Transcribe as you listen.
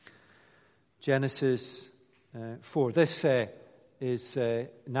Genesis 4. This is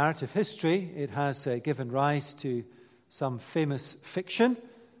narrative history. It has given rise to some famous fiction.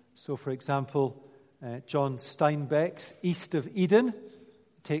 So, for example, John Steinbeck's East of Eden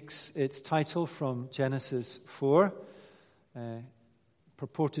takes its title from Genesis 4,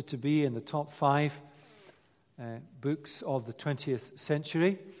 purported to be in the top 5 books of the 20th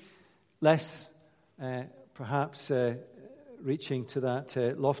century. Less, perhaps, reaching to that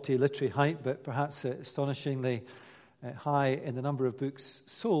lofty literary height, but perhaps astonishingly high in the number of books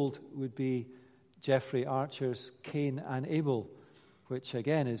sold would be Jeffrey Archer's Cain and Abel, which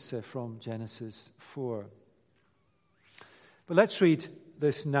again is from Genesis 4. But let's read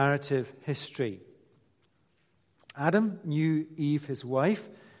this narrative history. Adam knew Eve, his wife,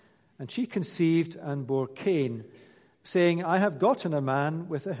 and she conceived and bore Cain, saying, I have gotten a man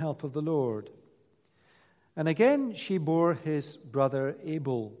with the help of the Lord. And again she bore his brother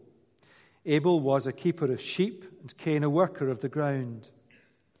Abel. Abel was a keeper of sheep, and Cain a worker of the ground.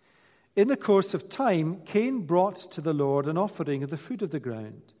 In the course of time, Cain brought to the Lord an offering of the fruit of the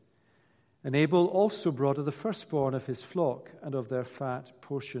ground. And Abel also brought of the firstborn of his flock and of their fat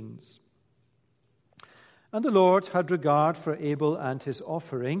portions. And the Lord had regard for Abel and his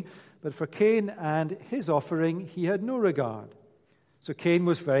offering, but for Cain and his offering he had no regard. So Cain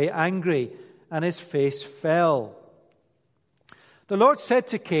was very angry, and his face fell. The Lord said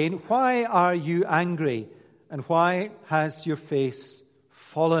to Cain, Why are you angry, and why has your face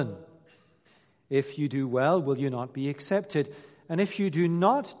fallen? If you do well, will you not be accepted? And if you do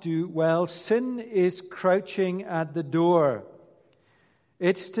not do well, sin is crouching at the door.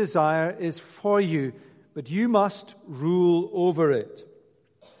 Its desire is for you, but you must rule over it.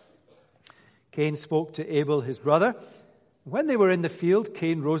 Cain spoke to Abel, his brother. When they were in the field,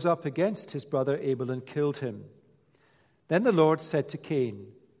 Cain rose up against his brother Abel and killed him. Then the Lord said to Cain,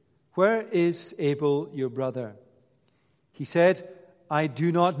 Where is Abel, your brother? He said, I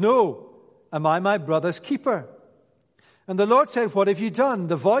do not know. Am I my brother's keeper? And the Lord said, What have you done?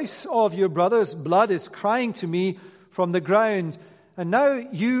 The voice of your brother's blood is crying to me from the ground. And now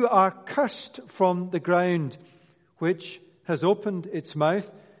you are cursed from the ground, which has opened its mouth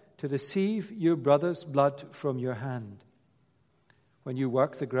to receive your brother's blood from your hand. When you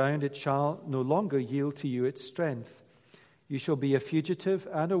work the ground, it shall no longer yield to you its strength. You shall be a fugitive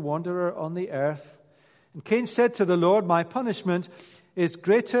and a wanderer on the earth. And Cain said to the Lord, My punishment is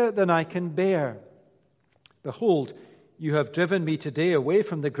greater than I can bear. Behold, you have driven me today away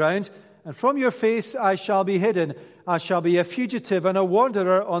from the ground, and from your face I shall be hidden. I shall be a fugitive and a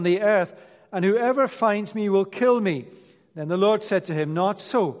wanderer on the earth, and whoever finds me will kill me. Then the Lord said to him, Not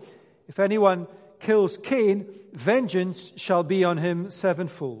so. If anyone kills Cain, vengeance shall be on him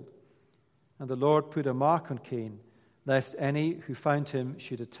sevenfold. And the Lord put a mark on Cain, lest any who found him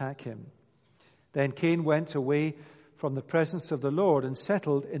should attack him. Then Cain went away from the presence of the Lord and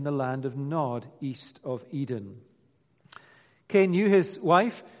settled in the land of Nod, east of Eden. Cain knew his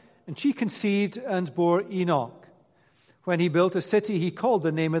wife, and she conceived and bore Enoch. When he built a city, he called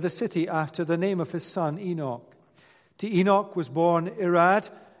the name of the city after the name of his son Enoch. To Enoch was born Irad,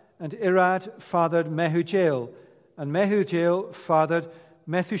 and Irad fathered Mehujael, and Mehujael fathered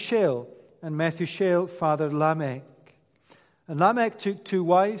Methushael, and Methushael fathered Lamech. And Lamech took 2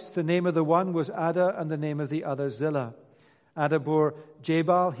 wives. The name of the one was Ada, and the name of the other Zillah. Ada bore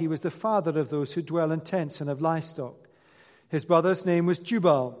Jabal. He was the father of those who dwell in tents and of livestock. His brother's name was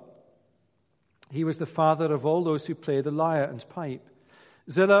Jubal. He was the father of all those who play the lyre and pipe.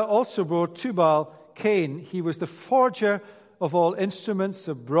 Zillah also bore Tubal Cain. He was the forger of all instruments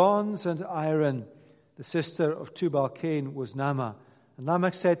of bronze and iron. The sister of Tubal Cain was Naamah. And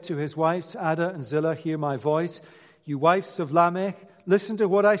Lamech said to his wives, Ada and Zillah, Hear my voice. You wives of Lamech, listen to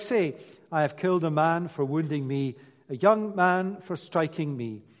what I say. I have killed a man for wounding me, a young man for striking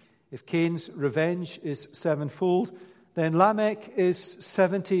me. If Cain's revenge is sevenfold, then Lamech is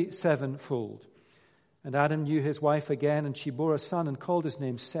 77-fold. And Adam knew his wife again, and she bore a son and called his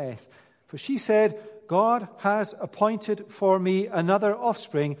name Seth. For she said, God has appointed for me another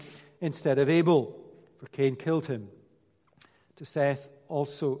offspring instead of Abel, for Cain killed him. To Seth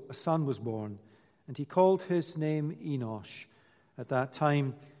also a son was born, and he called his name Enosh. At that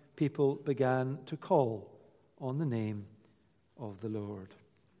time, people began to call on the name of the Lord.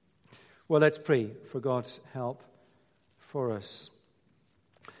 Well, let's pray for God's help for us.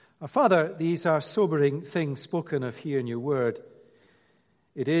 Our Father, these are sobering things spoken of here in your word.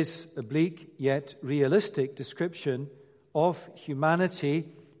 It is a bleak yet realistic description of humanity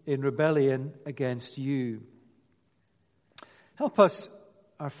in rebellion against you. Help us,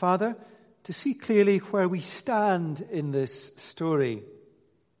 our Father, to see clearly where we stand in this story.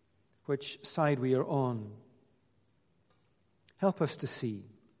 which side we are on. Help us to see.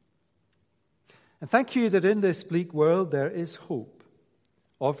 And thank you that in this bleak world there is hope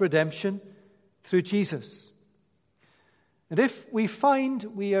of redemption through Jesus. And if we find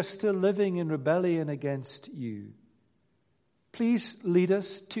we are still living in rebellion against you, please lead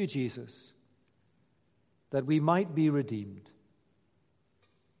us to Jesus, that we might be redeemed,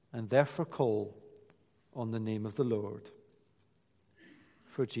 and therefore call on the name of the Lord.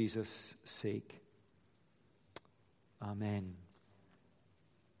 For Jesus' sake. Amen.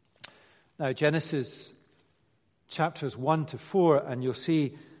 Now, Genesis chapters 1 to 4, and you'll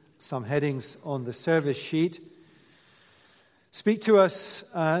see some headings on the service sheet, speak to us,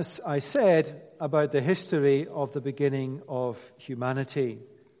 as I said, about the history of the beginning of humanity.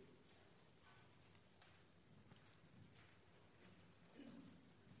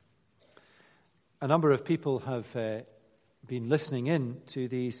 A number of people have been listening in to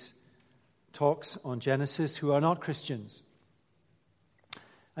these talks on Genesis who are not Christians.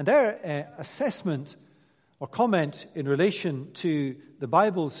 And their assessment or comment in relation to the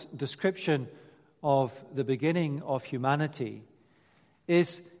Bible's description of the beginning of humanity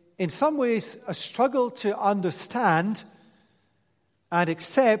is in some ways a struggle to understand and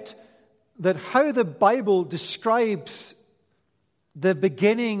accept that how the Bible describes the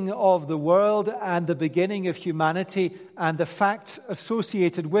beginning of the world and the beginning of humanity and the facts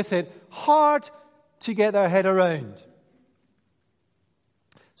associated with it, hard to get their head around.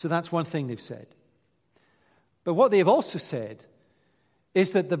 So that's one thing they've said. But what they've also said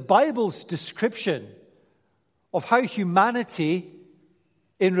is that the Bible's description of how humanity,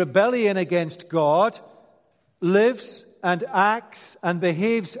 in rebellion against God, lives and acts and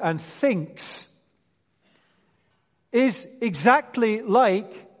behaves and thinks is exactly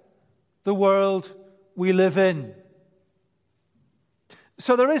like the world we live in.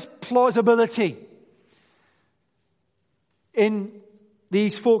 So there is plausibility in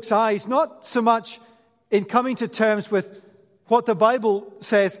these folks' eyes, not so much in coming to terms with what the Bible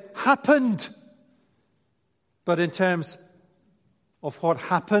says happened, but in terms of what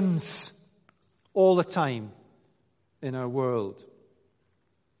happens all the time in our world.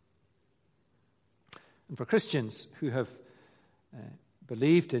 And for Christians who have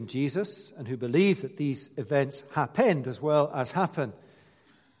believed in Jesus and who believe that these events happened as well as happen,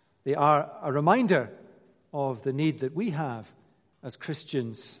 they are a reminder of the need that we have as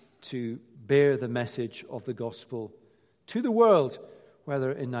Christians to bear the message of the gospel to the world,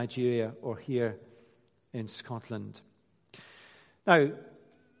 whether in Nigeria or here in Scotland. Now,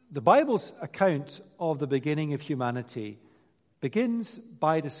 the Bible's account of the beginning of humanity begins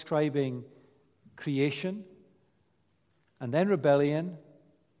by describing creation, and then rebellion,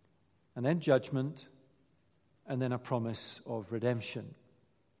 and then judgment, and then a promise of redemption.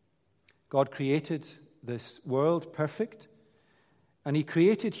 God created this world perfect, and He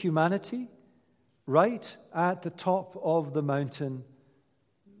created humanity right at the top of the mountain,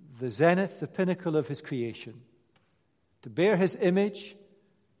 the zenith, the pinnacle of His creation, to bear His image,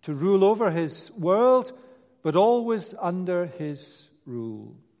 to rule over His world, but always under His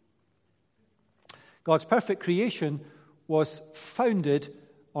rule. God's perfect creation was founded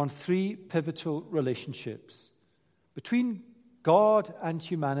on three pivotal relationships. Between God and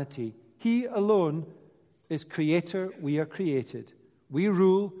humanity, He alone is creator, we are created. We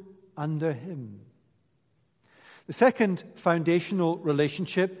rule under Him. The second foundational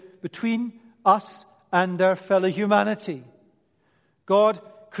relationship between us and our fellow humanity. God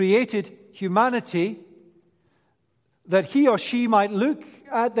created humanity that He or she might look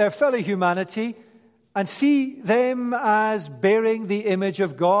at their fellow humanity and see them as bearing the image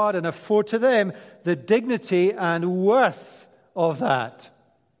of God and afford to them the dignity and worth of that.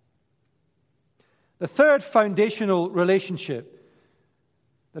 The third foundational relationship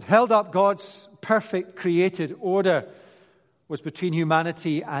that held up God's perfect created order was between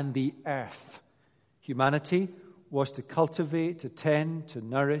humanity and the earth. Humanity was to cultivate, to tend, to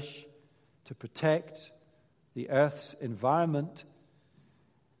nourish, to protect the earth's environment.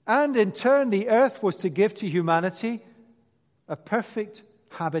 And in turn, the earth was to give to humanity a perfect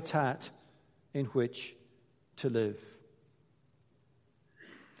habitat in which to live.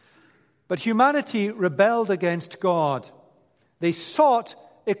 But humanity rebelled against God. They sought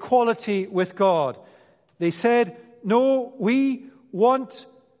equality with God. They said, "No, we want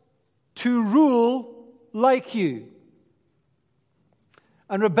to rule like you."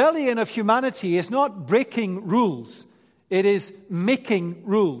 And rebellion of humanity is not breaking rules. It is making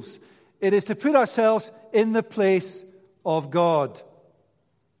rules. It is to put ourselves in the place of God.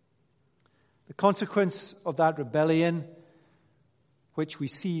 The consequence of that rebellion which we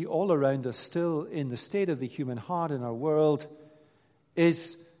see all around us still in the state of the human heart in our world,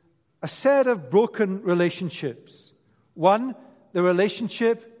 is a set of broken relationships. One, the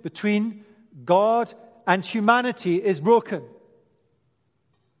relationship between God and humanity is broken.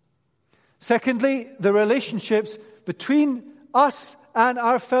 Secondly, the relationships between us and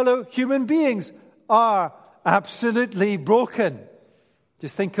our fellow human beings are absolutely broken.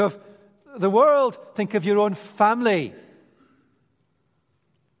 Just think of the world, think of your own family.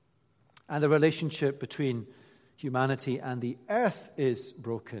 And the relationship between humanity and the earth is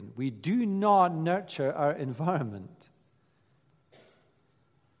broken. We do not nurture our environment.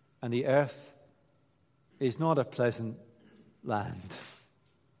 And the earth is not a pleasant land.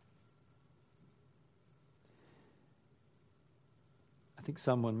 I think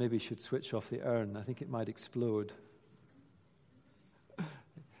someone maybe should switch off the urn. I think it might explode.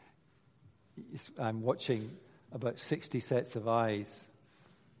 I'm watching about 60 sets of eyes,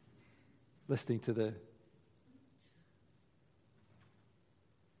 listening to the...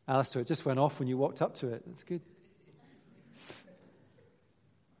 Alistair, it just went off when you walked up to it. That's good.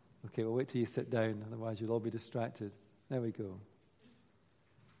 Okay, we'll wait till you sit down, otherwise you'll all be distracted. There we go.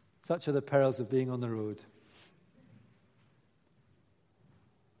 Such are the perils of being on the road.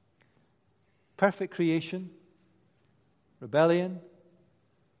 Perfect creation, rebellion,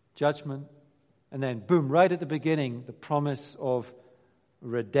 judgment, and then, boom, right at the beginning, the promise of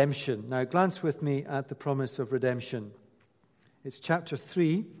redemption. Now, glance with me at the promise of redemption. It's chapter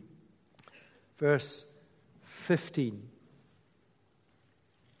 3, verse 15.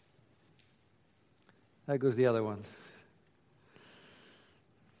 There goes the other one.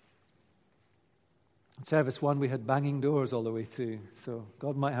 In service 1, we had banging doors all the way through, so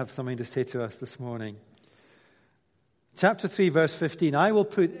God might have something to say to us this morning. Chapter 3, verse 15, I will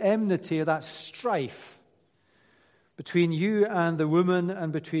put enmity, or that strife, between you and the woman,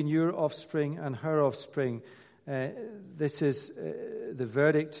 and between your offspring and her offspring. This is the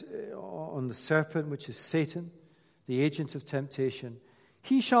verdict on the serpent, which is Satan, the agent of temptation.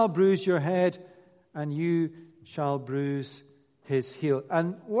 He shall bruise your head, and you shall bruise his heel.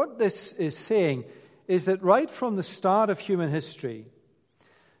 And what this is saying is that right from the start of human history,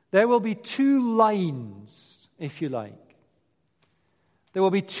 there will be two lines, if you like. There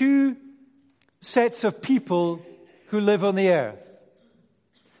will be two sets of people who live on the earth.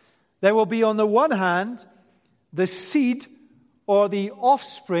 There will be, on the one hand, the seed or the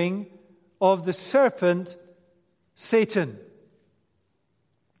offspring of the serpent, Satan.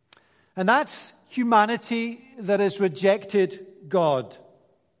 And that's humanity that has rejected God.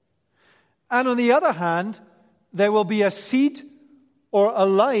 And on the other hand, there will be a seed or a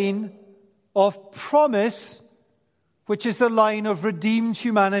line of promise, which is the line of redeemed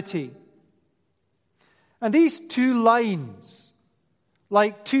humanity. And these two lines,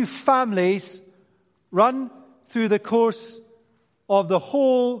 like two families, run through the course of the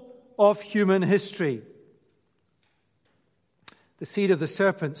whole of human history. The seed of the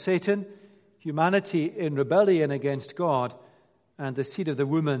serpent, Satan, humanity in rebellion against God, and the seed of the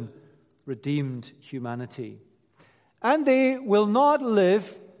woman, redeemed humanity. And they will not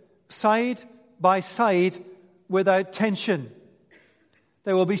live side by side without tension.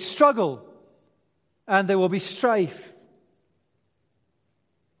 There will be struggle and there will be strife.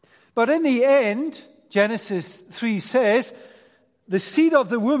 But in the end, Genesis 3 says, the seed of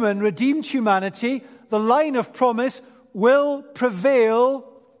the woman, redeemed humanity, the line of promise, will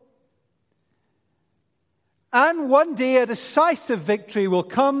prevail. And one day a decisive victory will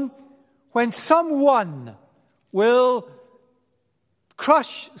come when someone will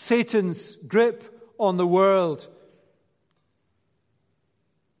crush Satan's grip on the world.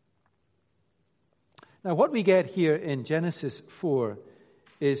 Now, what we get here in Genesis 4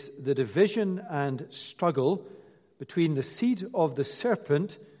 is the division and struggle between the seed of the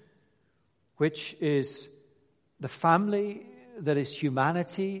serpent, which is the family that is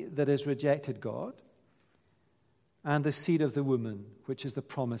humanity that has rejected God, and the seed of the woman, which is the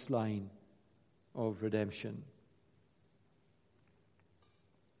promised line of redemption.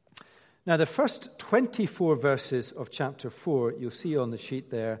 Now, the first 24 verses of chapter 4, you'll see on the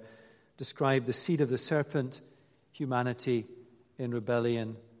sheet there, describe the seed of the serpent, humanity in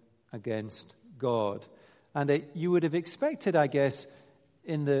rebellion against God. And you would have expected, I guess,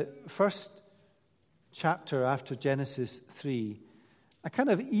 in the first chapter after Genesis 3, a kind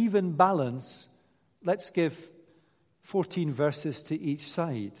of even balance. Let's give 14 verses to each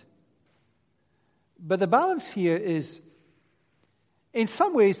side. But the balance here is, in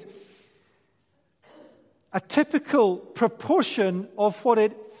some ways, a typical proportion of what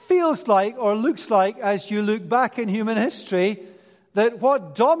it feels like or looks like as you look back in human history, that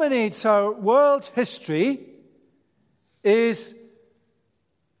what dominates our world history is,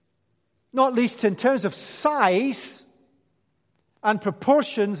 not least in terms of size and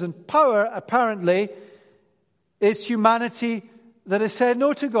proportions and power, apparently, is humanity that has said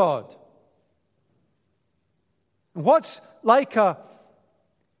no to God. What's like a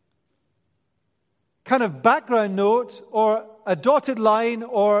kind of background note or a dotted line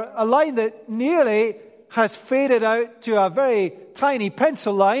or a line that nearly has faded out to a very tiny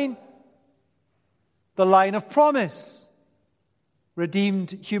pencil line? The line of promise.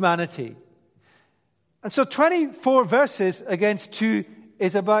 Redeemed humanity. And so 24 verses against 2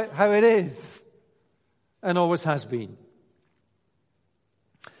 is about how it is and always has been.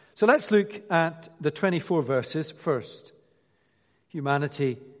 So let's look at the 24 verses first.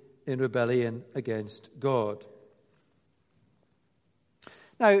 Humanity in rebellion against God.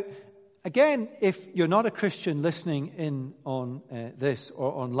 Now, again, if you're not a Christian listening in on this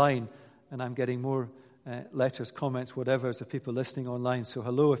or online, and I'm getting more letters, comments, whatever, as of people listening online, so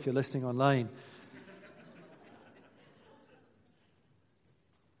hello if you're listening online.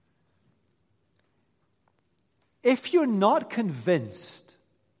 If you're not convinced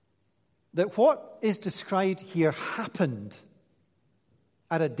that what is described here happened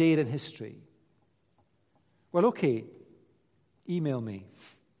at a date in history, well, okay, email me,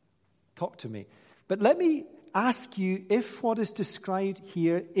 talk to me. But let me ask you if what is described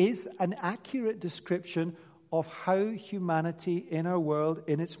here is an accurate description of how humanity in our world,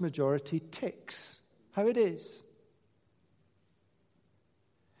 in its majority, ticks, how it is.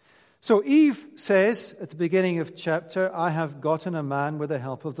 So Eve says at the beginning of chapter, I have gotten a man with the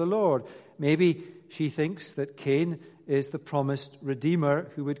help of the Lord. Maybe she thinks that Cain is the promised redeemer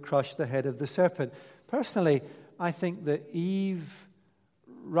who would crush the head of the serpent. Personally, I think that Eve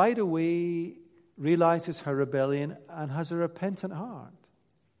right away realizes her rebellion and has a repentant heart.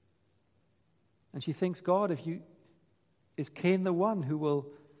 And she thinks, God, is Cain the one who will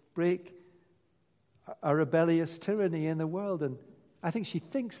break a rebellious tyranny in the world? And I think she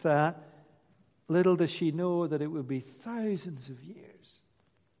thinks that. Little does she know that it will be thousands of years.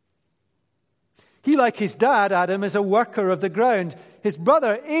 He, like his dad, Adam, is a worker of the ground. His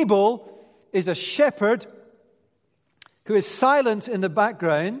brother, Abel, is a shepherd who is silent in the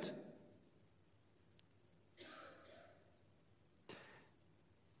background.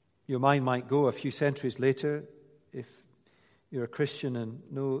 Your mind might go a few centuries later, if you're a Christian and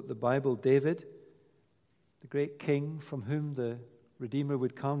know the Bible. David, the great king from whom the Redeemer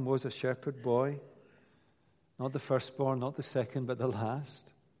would come, was a shepherd boy. Not the firstborn, not the second, but the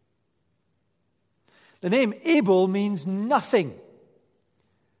last. The name Abel means nothing.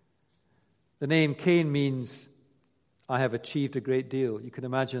 The name Cain means, I have achieved a great deal. You can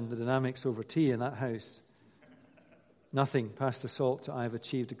imagine the dynamics over tea in that house. Nothing past the salt to I have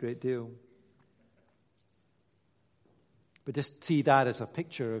achieved a great deal. But just see that as a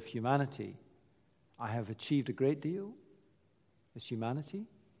picture of humanity. I have achieved a great deal. Is humanity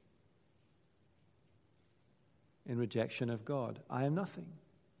in rejection of God. I am nothing.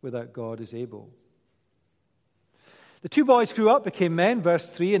 Without God is Abel. The two boys grew up, became men, verse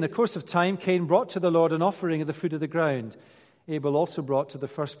 3. In the course of time, Cain brought to the Lord an offering of the fruit of the ground. Abel also brought to the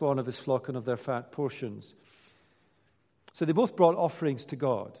firstborn of his flock and of their fat portions. So they both brought offerings to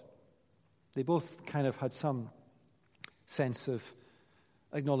God. They both kind of had some sense of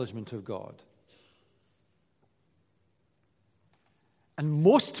acknowledgement of God. And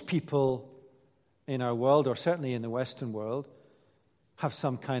most people in our world, or certainly in the Western world, have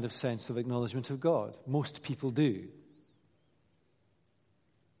some kind of sense of acknowledgement of God. Most people do.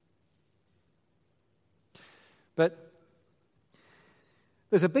 But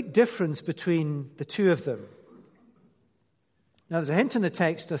there's a big difference between the two of them. Now, there's a hint in the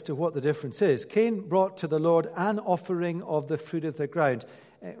text as to what the difference is. Cain brought to the Lord an offering of the fruit of the ground.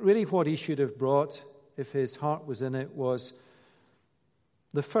 Really, what he should have brought, if his heart was in it, was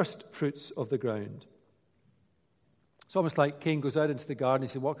the first fruits of the ground. It's almost like Cain goes out into the garden.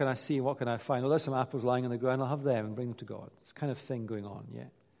 He says, what can I see? What can I find? Oh, there's some apples lying on the ground. I'll have them and bring them to God. It's kind of thing going on, yeah.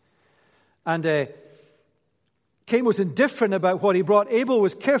 And Cain was indifferent about what he brought. Abel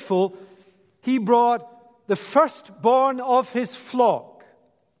was careful. He brought the firstborn of his flock.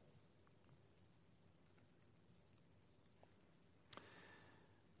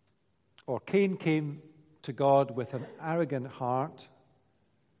 Or Cain came to God with an arrogant heart.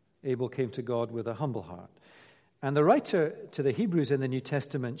 Abel came to God with a humble heart. And the writer to the Hebrews in the New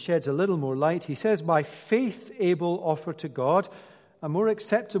Testament sheds a little more light. He says, by faith Abel offered to God a more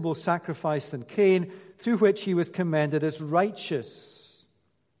acceptable sacrifice than Cain, through which he was commended as righteous.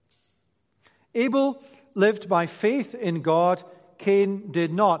 Abel lived by faith in God. Cain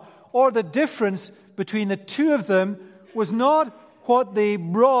did not. Or the difference between the two of them was not what they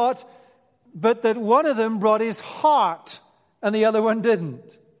brought, but that one of them brought his heart and the other one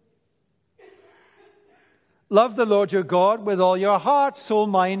didn't. Love the Lord your God with all your heart, soul,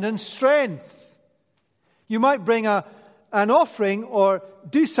 mind, and strength. You might bring an offering or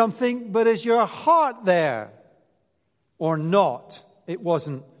do something, but is your heart there or not? It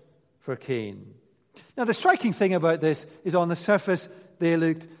wasn't for Cain. Now, the striking thing about this is on the surface, they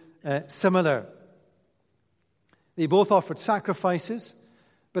looked similar. They both offered sacrifices,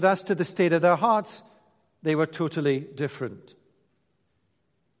 but as to the state of their hearts, they were totally different.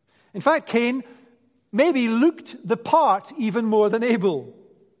 In fact, Cain maybe looked the part even more than Abel.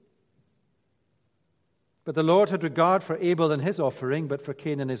 But the Lord had regard for Abel and his offering, but for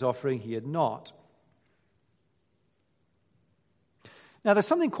Cain and his offering he had not. Now, there's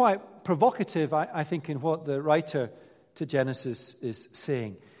something quite provocative, I think, in what the writer to Genesis is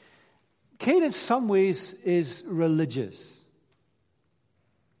saying. Cain, in some ways, is religious.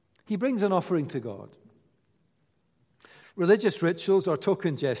 He brings an offering to God. Religious rituals are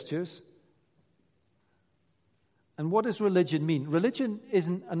token gestures. And what does religion mean? Religion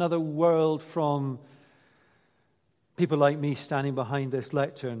isn't another world from people like me standing behind this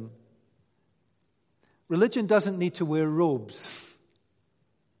lectern. Religion doesn't need to wear robes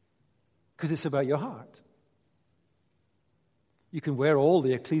because it's about your heart. You can wear all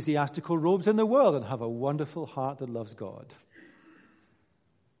the ecclesiastical robes in the world and have a wonderful heart that loves God.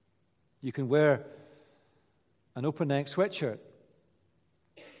 You can wear an open-neck sweatshirt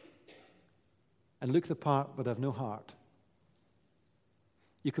and look the part but have no heart.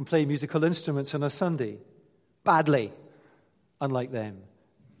 You can play musical instruments on a Sunday badly, unlike them,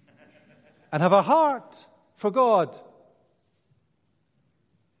 and have a heart for God.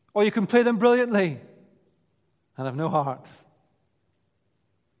 Or you can play them brilliantly and have no heart.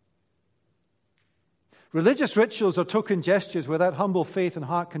 Religious rituals or token gestures without humble faith and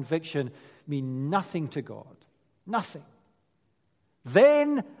heart conviction mean nothing to God. Nothing.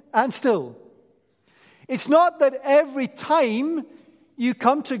 Then and still. It's not that every time you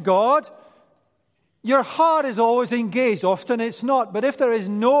come to God, your heart is always engaged. Often it's not. But if there is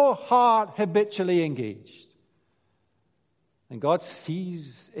no heart habitually engaged, and God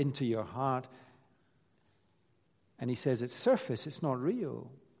sees into your heart, and He says it's surface, it's not real.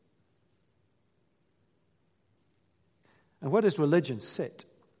 And where does religion sit?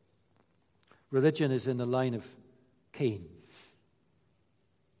 Religion is in the line of Cain.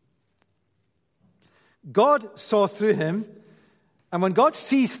 God saw through him, and when God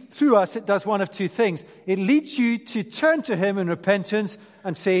sees through us, it does one of two things. It leads you to turn to Him in repentance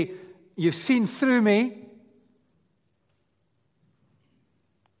and say, "You've seen through me."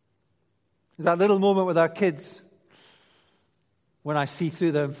 There's that little moment with our kids when I see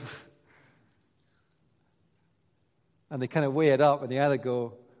through them. And they kind of weigh it up, and they either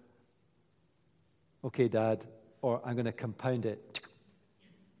go, "Okay, Dad," or "I'm going to compound it."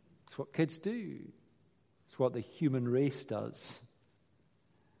 It's what kids do. It's what the human race does.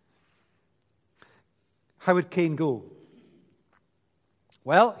 How would Cain go?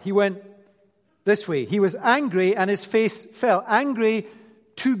 Well, he went this way. He was angry, and his face fell. Angry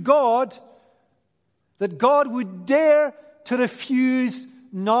to God that God would dare to refuse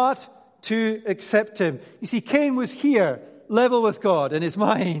not to accept him. You see, Cain was here, level with God in his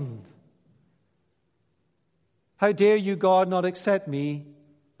mind. How dare you, God, not accept me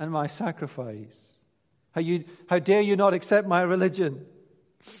and my sacrifice? How dare you not accept my religion?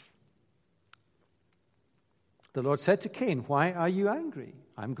 The Lord said to Cain, "Why are you angry?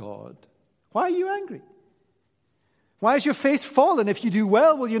 I'm God. Why are you angry? Why is your face fallen? If you do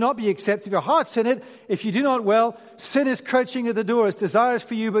well, will you not be accepted? If your heart's in it, if you do not well, sin is crouching at the door. Its desires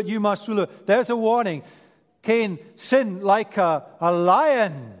for you, but you must rule it." There's a warning. Cain, sin like a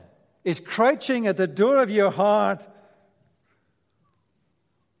lion is crouching at the door of your heart.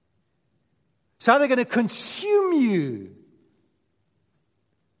 It's either going to consume you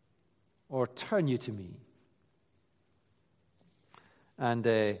or turn you to me.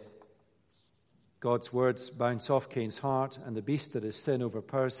 And God's words bounce off Cain's heart, and the beast that is sin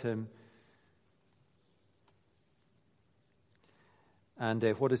overpowers him. And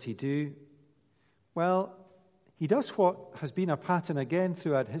what does he do? Well, he does what has been a pattern again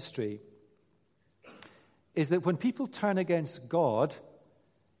throughout history, is that when people turn against God,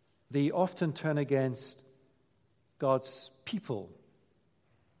 they often turn against God's people,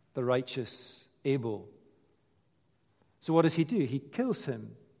 the righteous Abel. So what does he do? He kills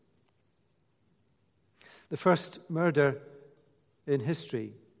him. The first murder in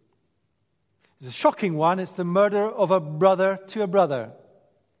history. It's a shocking one. It's the murder of a brother to a brother.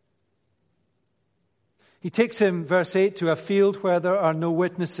 He takes him, verse 8, to a field where there are no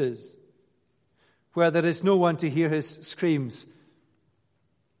witnesses, where there is no one to hear his screams.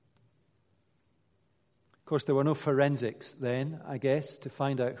 Of course, there were no forensics then, I guess, to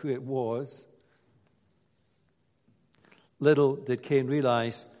find out who it was. Little did Cain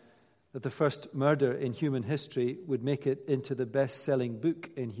realize that the first murder in human history would make it into the best-selling book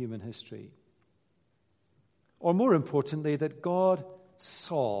in human history. Or more importantly, that God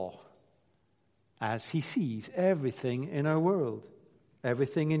saw as he sees everything in our world,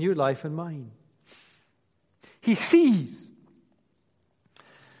 everything in your life and mine. He sees.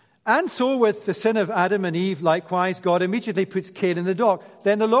 And so with the sin of Adam and Eve, likewise, God immediately puts Cain in the dock.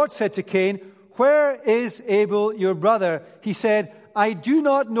 Then the Lord said to Cain, "Where is Abel, your brother?" He said, "I do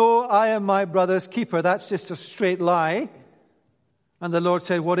not know, I am my brother's keeper." That's just a straight lie. And the Lord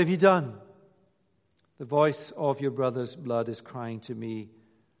said, "What have you done?" "The voice of your brother's blood is crying to me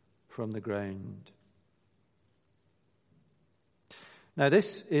from the ground." Now,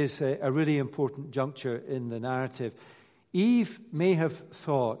 this is a really important juncture in the narrative. Eve may have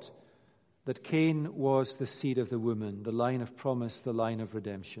thought that Cain was the seed of the woman, the line of promise, the line of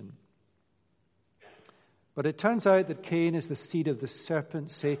redemption. But it turns out that Cain is the seed of the serpent,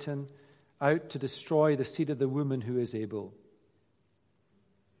 Satan, out to destroy the seed of the woman who is Abel.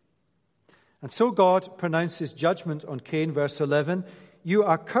 And so God pronounces judgment on Cain, verse 11. "You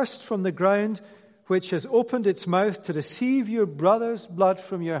are cursed from the ground, which has opened its mouth to receive your brother's blood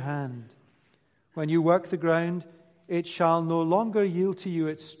from your hand. When you work the ground, it shall no longer yield to you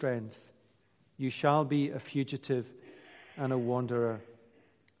its strength. You shall be a fugitive and a wanderer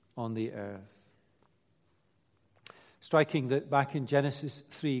on the earth." Striking that back in Genesis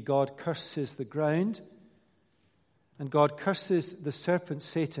 3, God curses the ground and God curses the serpent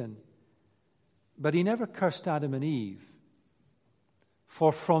Satan, but he never cursed Adam and Eve,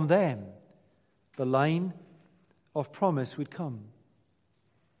 for from them the line of promise would come.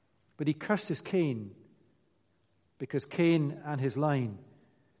 But he curses Cain, because Cain and his line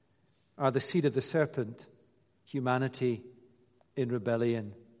are the seed of the serpent, humanity in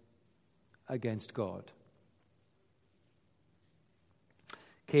rebellion against God.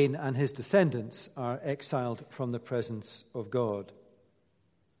 Cain and his descendants are exiled from the presence of God.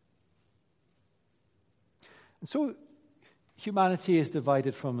 And so humanity is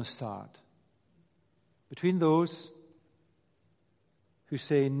divided from the start between those who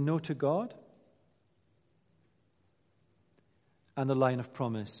say no to God and the line of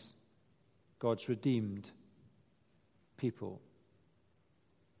promise, God's redeemed people.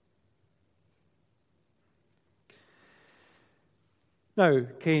 Now,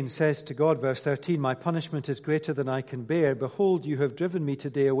 Cain says to God, verse 13, "My punishment is greater than I can bear. Behold, you have driven me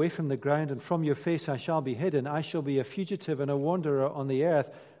today away from the ground, and from your face I shall be hidden. I shall be a fugitive and a wanderer on the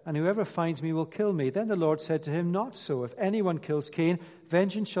earth, and whoever finds me will kill me." Then the Lord said to him, "Not so. If anyone kills Cain,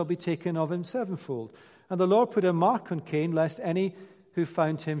 vengeance shall be taken of him sevenfold." And the Lord put a mark on Cain, lest any who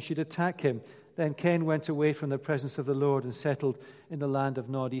found him should attack him. Then Cain went away from the presence of the Lord and settled in the land of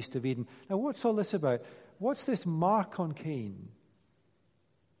Nod, east of Eden. Now, what's all this about? What's this mark on Cain?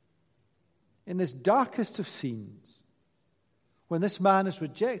 In this darkest of scenes, when this man has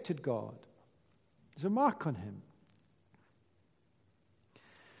rejected God, there's a mark on him.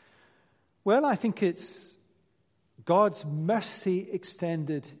 Well, I think it's God's mercy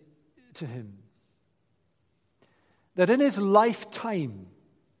extended to him. That in his lifetime,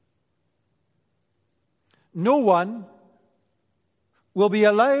 no one will be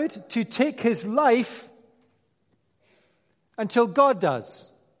allowed to take his life until God does.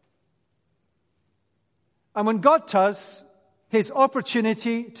 And when God does, his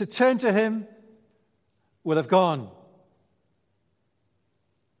opportunity to turn to him will have gone.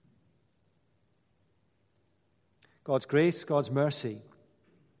 God's grace, God's mercy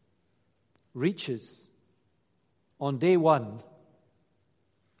reaches on day one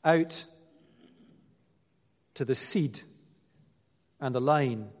out to the seed and the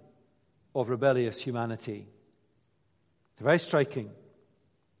line of rebellious humanity. Very striking.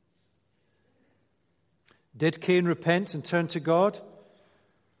 Did Cain repent and turn to God?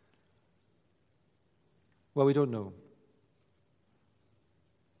 Well, we don't know.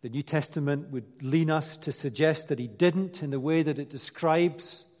 The New Testament would lean us to suggest that he didn't in the way that it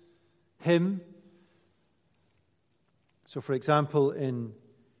describes him. So, for example, in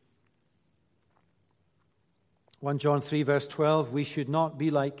 1 John 3, verse 12, we should not be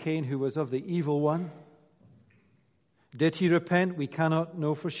like Cain, who was of the evil one. Did he repent? We cannot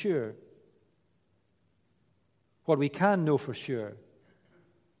know for sure. What we can know for sure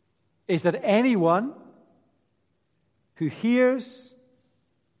is that anyone who hears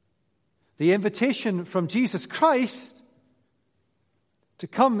the invitation from Jesus Christ to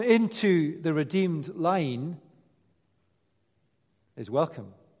come into the redeemed line is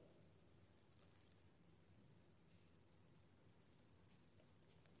welcome.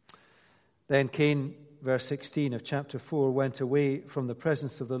 Then Cain, verse 16 of chapter 4, went away from the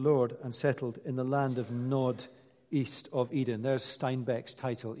presence of the Lord and settled in the land of Nod, east of Eden. There's Steinbeck's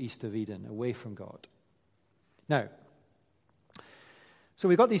title, East of Eden, away from God. Now, so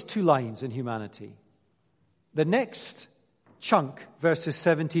we've got these two lines in humanity. The next chunk, verses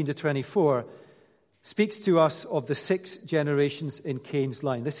 17 to 24, speaks to us of the 6 generations in Cain's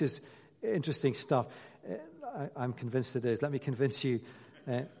line. This is interesting stuff. I'm convinced it is. Let me convince you.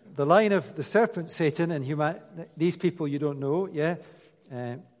 The line of the serpent, Satan, and these people you don't know, yeah?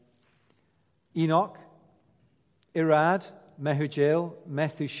 Enoch, Irad, Mehujael,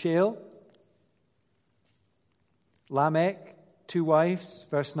 Methushael, Lamech, 2 wives,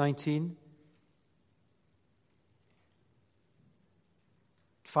 verse 19.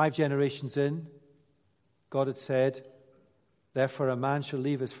 5 generations in, God had said, therefore a man shall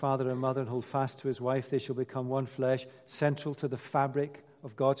leave his father and mother and hold fast to his wife. They shall become one flesh. Central to the fabric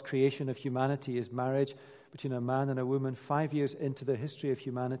of God's creation of humanity is marriage between a man and a woman. 5 years into the history of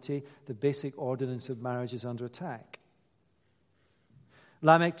humanity, the basic ordinance of marriage is under attack.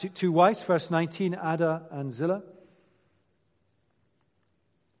 Lamech took 2 wives, verse 19, Ada and Zillah.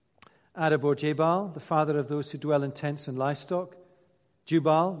 Ada bore Jabal, the father of those who dwell in tents and livestock.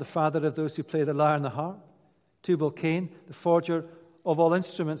 Jubal, the father of those who play the lyre and the harp. Tubal-Cain, the forger of all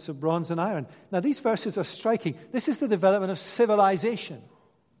instruments of bronze and iron. Now, these verses are striking. This is the development of civilization.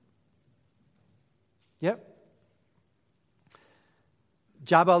 Yep.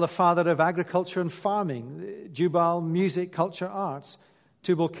 Jabal, the father of agriculture and farming. Jubal, music, culture, arts.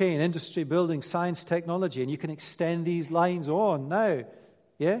 Tubal-Cain, industry, building, science, technology. And you can extend these lines on now.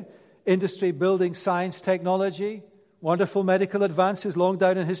 Yeah? Industry, building, science, technology, wonderful medical advances long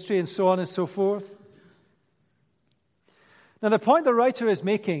down in history, and so on and so forth. Now, the point the writer is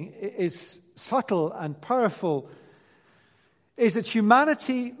making is subtle and powerful, is that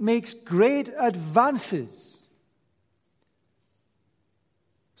humanity makes great advances.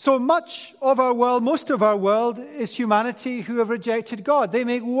 So much of our world, most of our world, is humanity who have rejected God. They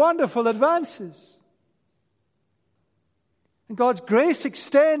make wonderful advances. And God's grace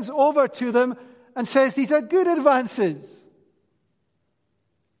extends over to them and says these are good advances.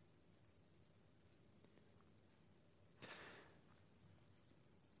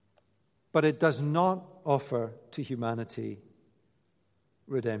 But it does not offer to humanity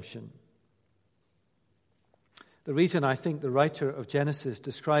redemption. The reason I think the writer of Genesis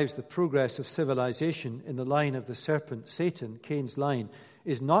describes the progress of civilization in the line of the serpent, Satan, Cain's line,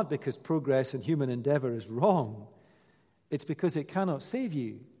 is not because progress in human endeavor is wrong. It's because it cannot save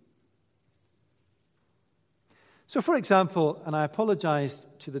you. So, for example, and I apologize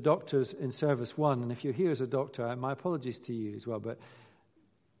to the doctors in Service 1, and if you're here as a doctor, my apologies to you as well, but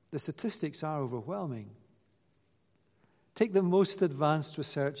the statistics are overwhelming. Take the most advanced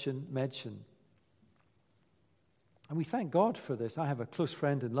research in medicine. And we thank God for this. I have a close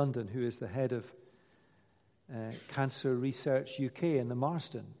friend in London who is the head of Cancer Research UK in the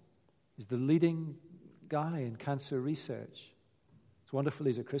Marsden. He's the leading guy in cancer research. It's wonderful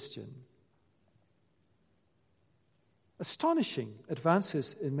he's a Christian. Astonishing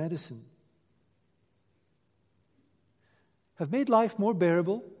advances in medicine have made life more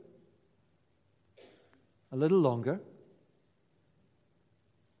bearable, a little longer,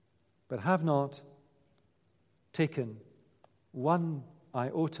 but have not taken 1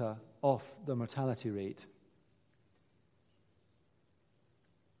 iota off the mortality rate.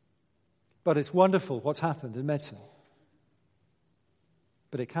 But it's wonderful what's happened in medicine.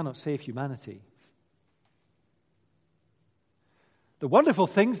 But it cannot save humanity. The wonderful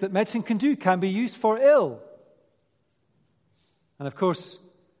things that medicine can do can be used for ill. And of course,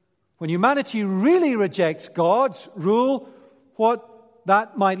 when humanity really rejects God's rule, what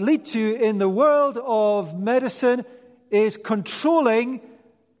that might lead to in the world of medicine is controlling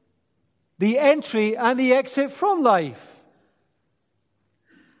the entry and the exit from life.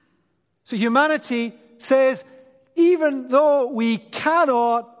 So humanity says, even though we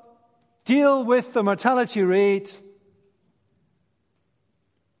cannot deal with the mortality rate,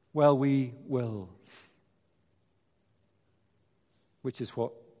 well, we will. Which is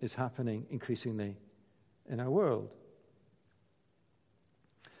what is happening increasingly in our world.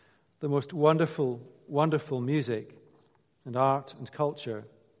 The most wonderful, wonderful music and art and culture,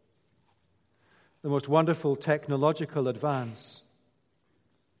 the most wonderful technological advance,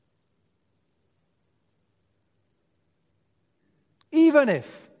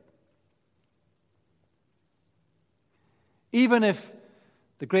 Even if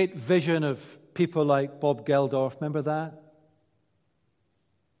the great vision of people like Bob Geldof, remember that?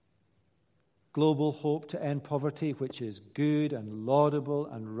 Global hope to end poverty, which is good and laudable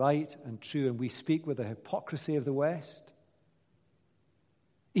and right and true, and we speak with the hypocrisy of the West.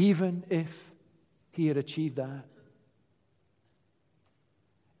 Even if he had achieved that,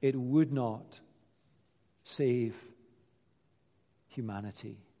 it would not save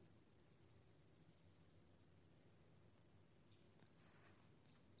humanity.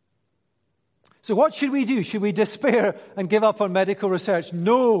 So what should we do? Should we despair and give up on medical research?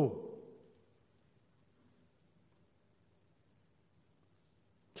 No.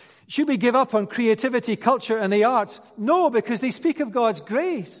 Should we give up on creativity, culture, and the arts? No, because they speak of God's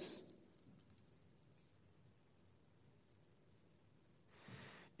grace.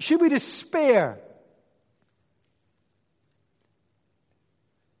 Should we despair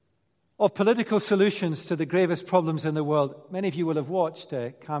of political solutions to the gravest problems in the world? Many of you will have watched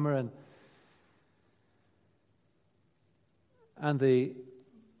Cameron and the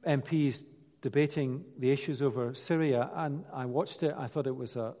MPs debating the issues over Syria, and I watched it. I thought it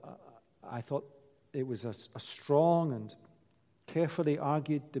was a strong and carefully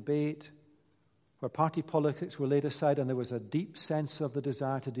argued debate where party politics were laid aside, and there was a deep sense of the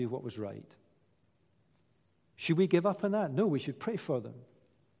desire to do what was right. Should we give up on that? No, we should pray for them.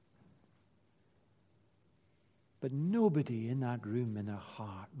 But nobody in that room, in their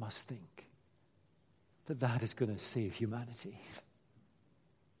heart, must think that that is going to save humanity.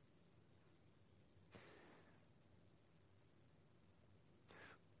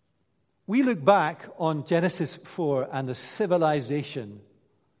 We look back on Genesis 4 and the civilization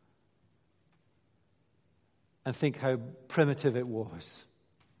and think how primitive it was.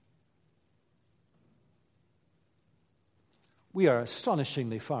 We are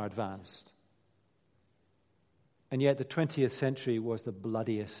astonishingly far advanced. And yet the 20th century was the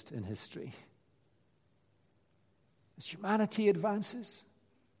bloodiest in history. As humanity advances,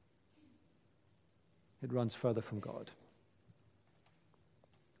 it runs further from God.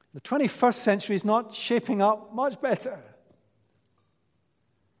 The 21st century is not shaping up much better.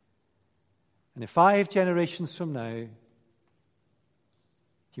 And in 5 generations from now,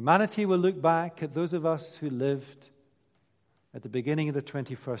 humanity will look back at those of us who lived at the beginning of the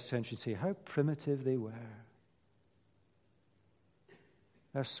 21st century and say how primitive they were.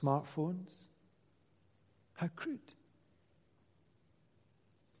 Their smartphones, how crude.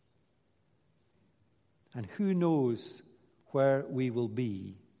 And who knows where we will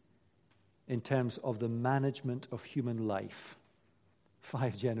be in terms of the management of human life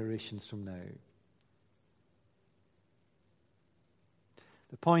 5 generations from now.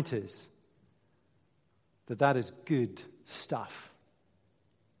 The point is that is good stuff,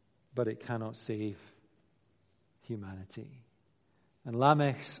 but it cannot save humanity. And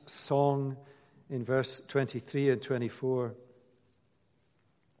Lamech's song in verse 23 and 24,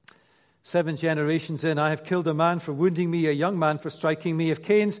 7 generations in, I have killed a man for wounding me, a young man for striking me. If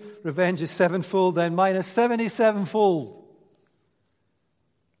Cain's revenge is 7-fold, then mine is 77-fold.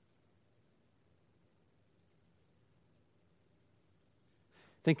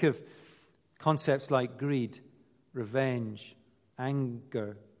 Think of concepts like greed, revenge,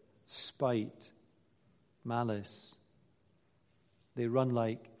 anger, spite, malice. They run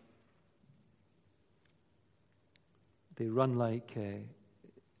like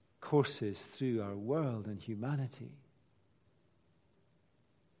courses through our world and humanity.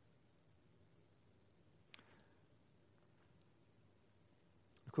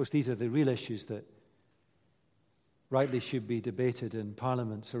 Of course, these are the real issues that rightly should be debated in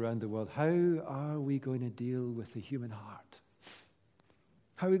parliaments around the world. How are we going to deal with the human heart?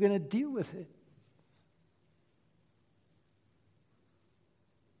 How are we going to deal with it?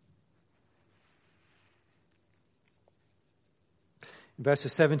 In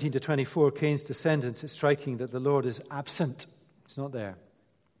verses 17 to 24, Cain's descendants, it's striking that the Lord is absent. It's not there.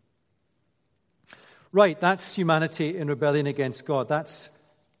 Right, that's humanity in rebellion against God. That's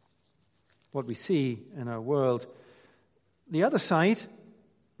what we see in our world. The other side,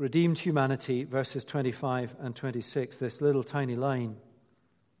 redeemed humanity, verses 25 and 26, this little tiny line.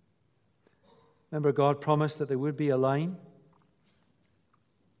 Remember, God promised that there would be a line.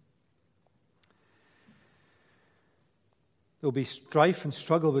 There'll be strife and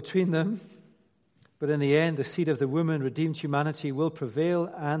struggle between them, but in the end, the seed of the woman, redeemed humanity, will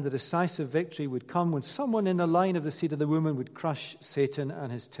prevail, and the decisive victory would come when someone in the line of the seed of the woman would crush Satan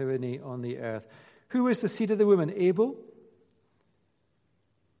and his tyranny on the earth. Who is the seed of the woman? Abel.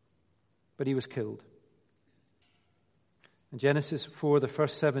 But he was killed. In Genesis 4, the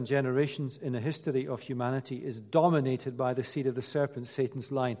first 7 generations in the history of humanity is dominated by the seed of the serpent,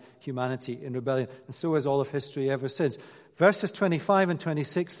 Satan's line, humanity in rebellion. And so is all of history ever since. Verses 25 and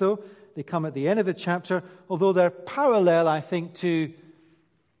 26, though, they come at the end of the chapter, although they're parallel, I think, to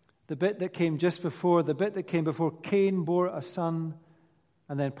the bit that came just before, the bit that came before Cain bore a son,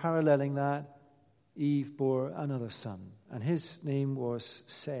 and then paralleling that, Eve bore another son, and his name was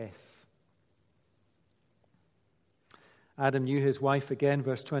Seth. Adam knew his wife again,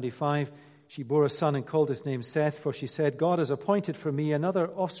 verse 25. She bore a son and called his name Seth, for she said, God has appointed for me another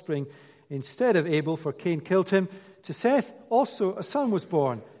offspring instead of Abel, for Cain killed him. To Seth also a son was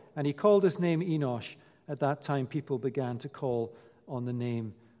born, and he called his name Enosh. At that time people began to call on the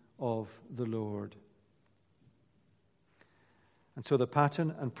name of the Lord. And so the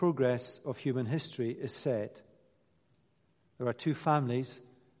pattern and progress of human history is set. There are 2 families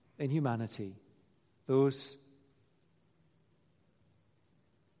in humanity. Those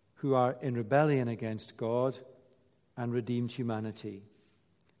who are in rebellion against God and redeemed humanity.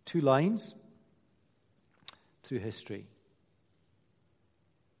 2 lines through history.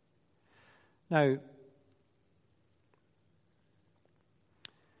 Now,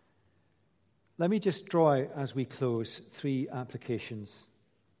 let me just draw, as we close, 3 applications.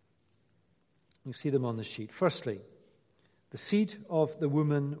 You see them on the sheet. Firstly, the seed of the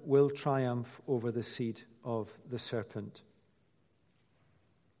woman will triumph over the seed of the serpent.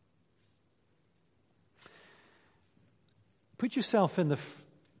 Put yourself in the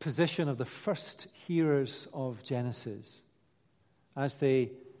position of the first hearers of Genesis as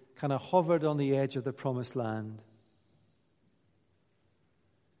they kind of hovered on the edge of the promised land.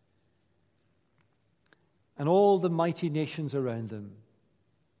 And all the mighty nations around them,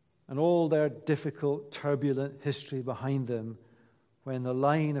 and all their difficult, turbulent history behind them, when the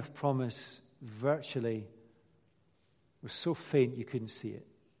line of promise virtually was so faint you couldn't see it.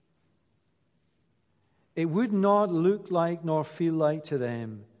 It would not look like nor feel like to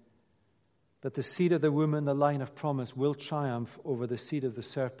them that the seed of the woman, the line of promise, will triumph over the seed of the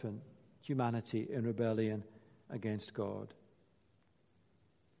serpent, humanity in rebellion against God.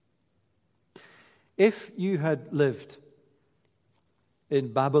 If you had lived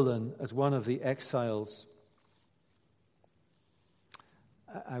in Babylon as one of the exiles,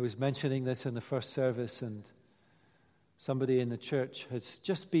 I was mentioning this in the first service, and somebody in the church has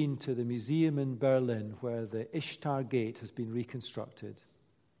just been to the museum in Berlin where the Ishtar Gate has been reconstructed,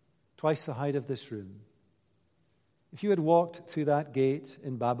 twice the height of this room. If you had walked through that gate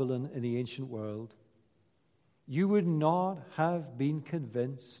in Babylon in the ancient world, you would not have been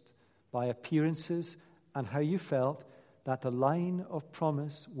convinced by appearances and how you felt that the line of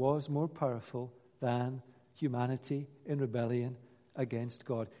promise was more powerful than humanity in rebellion against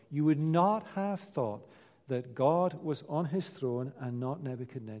God. You would not have thought that God was on his throne and not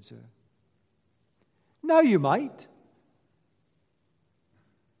Nebuchadnezzar. Now you might,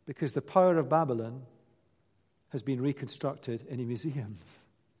 because the power of Babylon has been reconstructed in a museum.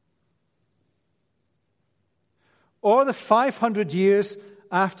 Or the 500 years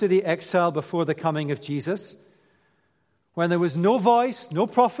after the exile before the coming of Jesus, when there was no voice, no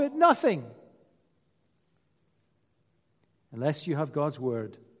prophet, nothing. Unless you have God's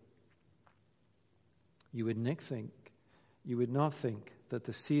word, you would not think that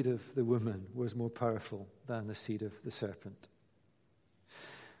the seed of the woman was more powerful than the seed of the serpent.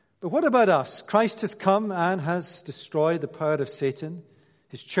 But what about us? Christ has come and has destroyed the power of Satan.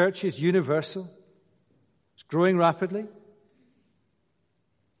 His church is universal. It's growing rapidly.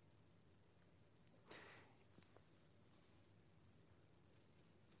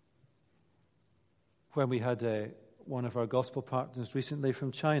 When we had one of our gospel partners recently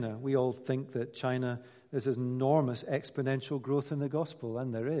from China, we all think that China, there's enormous exponential growth in the gospel,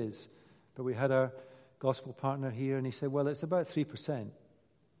 and there is. But we had our gospel partner here, and he said, well, it's about 3%.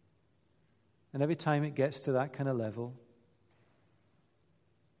 And every time it gets to that kind of level,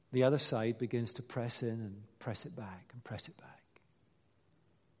 the other side begins to press in and press it back and press it back.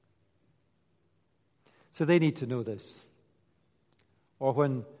 So they need to know this. Or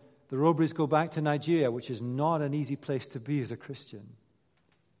when the Robries go back to Nigeria, which is not an easy place to be as a Christian,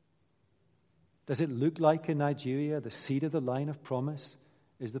 does it look like in Nigeria the seed of the line of promise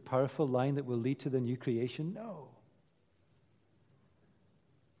is the powerful line that will lead to the new creation? No.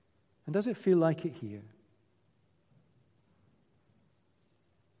 And does it feel like it here?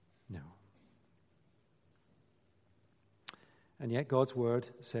 No. And yet God's word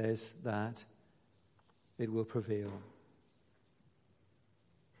says that it will prevail.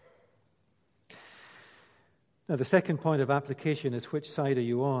 Now, the second point of application is, which side are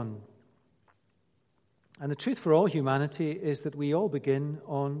you on? And the truth for all humanity is that we all begin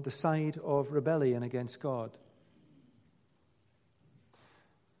on the side of rebellion against God.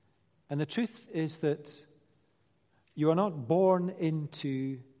 And the truth is that you are not born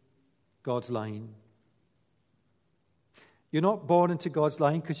into God's line. You're not born into God's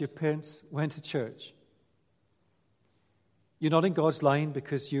line because your parents went to church. You're not in God's line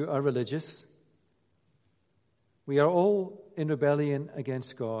because you are religious. We are all in rebellion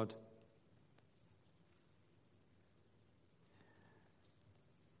against God.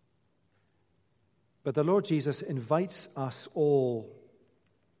 But the Lord Jesus invites us all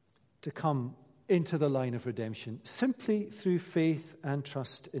to come into the line of redemption simply through faith and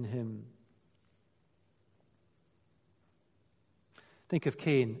trust in him. Think of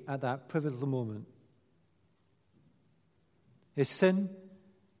Cain at that pivotal moment. His sin,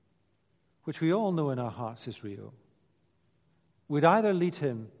 which we all know in our hearts is real, would either lead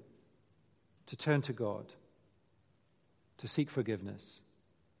him to turn to God, to seek forgiveness,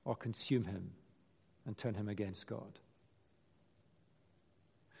 or consume him and turn him against God.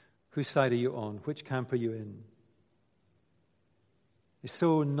 Whose side are you on? Which camp are you in? It's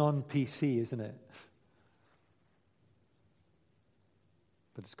so non-PC, isn't it?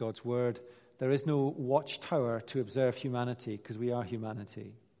 But it's God's word. There is no watchtower to observe humanity because we are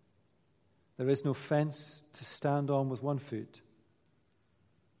humanity. There is no fence to stand on with one foot.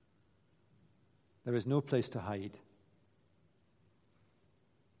 There is no place to hide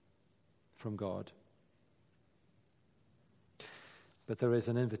from God. But there is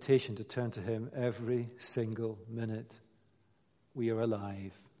an invitation to turn to him every single minute we are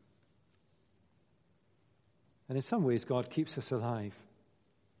alive. And in some ways, God keeps us alive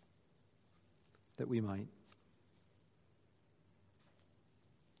that we might.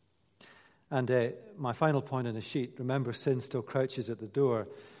 And my final point on the sheet, remember, sin still crouches at the door.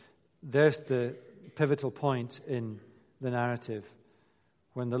 There's the pivotal point in the narrative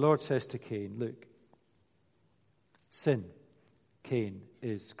when the Lord says to Cain, look, sin, Cain,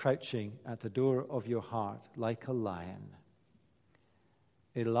 is crouching at the door of your heart like a lion.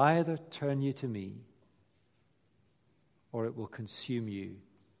 It'll either turn you to me or it will consume you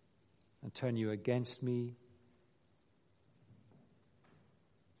and turn you against me.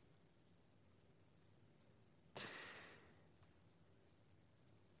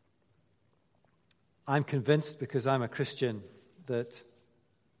 I'm convinced, because I'm a Christian, that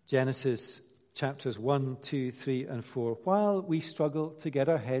Genesis chapters 1, 2, 3, and 4, while we struggle to get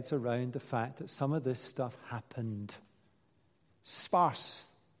our heads around the fact that some of this stuff happened, sparse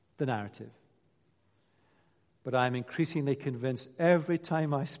the narrative. But I'm increasingly convinced every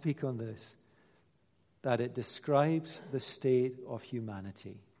time I speak on this that it describes the state of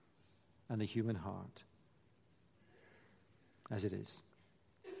humanity and the human heart as it is.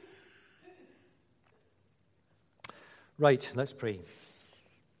 Right, let's pray.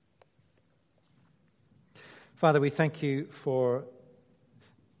 Father, we thank you for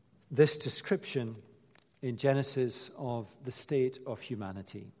this description in Genesis of the state of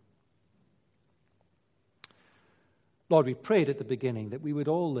humanity. Lord, we prayed at the beginning that we would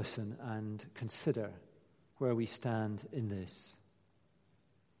all listen and consider where we stand in this.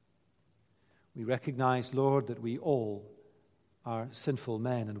 We recognize, Lord, that we all are sinful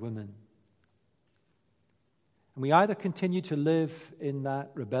men and women. And we either continue to live in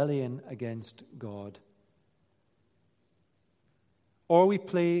that rebellion against God, or we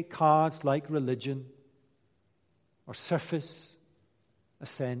play cards like religion or surface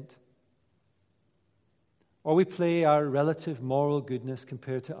assent, or we play our relative moral goodness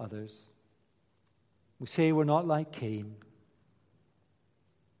compared to others. We say we're not like Cain,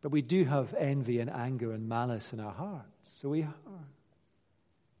 but we do have envy and anger and malice in our hearts. So we are.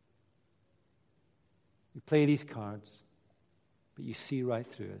 We play these cards, but you see right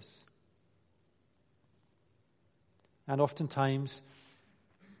through us. And oftentimes,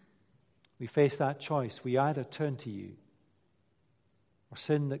 we face that choice. We either turn to you, or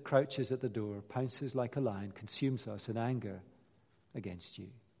sin that crouches at the door, pounces like a lion, consumes us in anger against you.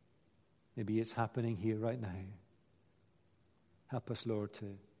 Maybe it's happening here right now. Help us, Lord,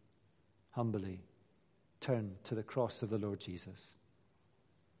 to humbly turn to the cross of the Lord Jesus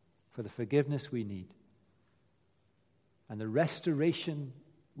for the forgiveness we need and the restoration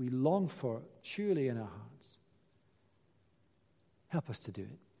we long for, surely in our hearts. Help us to do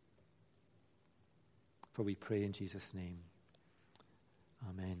it. For we pray in Jesus' name.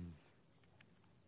 Amen.